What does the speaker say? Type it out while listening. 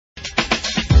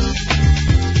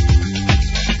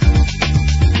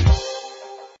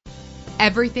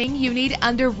Everything you need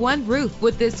under one roof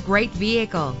with this great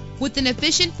vehicle. With an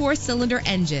efficient 4-cylinder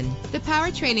engine, the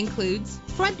powertrain includes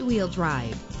front-wheel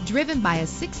drive, driven by a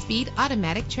 6-speed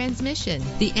automatic transmission.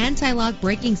 The anti-lock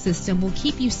braking system will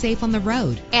keep you safe on the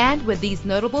road. And with these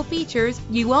notable features,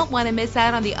 you won't want to miss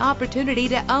out on the opportunity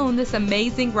to own this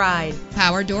amazing ride.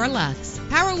 Power door locks,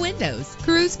 power windows,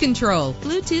 cruise control,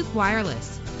 Bluetooth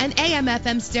wireless, an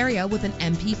AM/FM stereo with an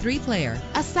MP3 player,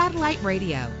 a satellite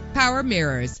radio, power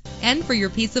mirrors. And for your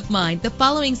peace of mind, the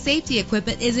following safety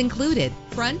equipment is included: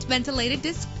 front ventilated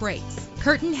disc brakes,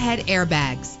 curtain head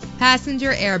airbags,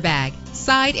 passenger airbag,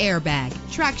 side airbag,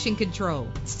 traction control,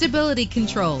 stability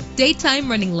control, daytime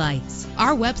running lights.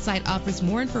 Our website offers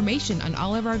more information on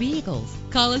all of our vehicles.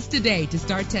 Call us today to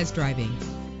start test driving.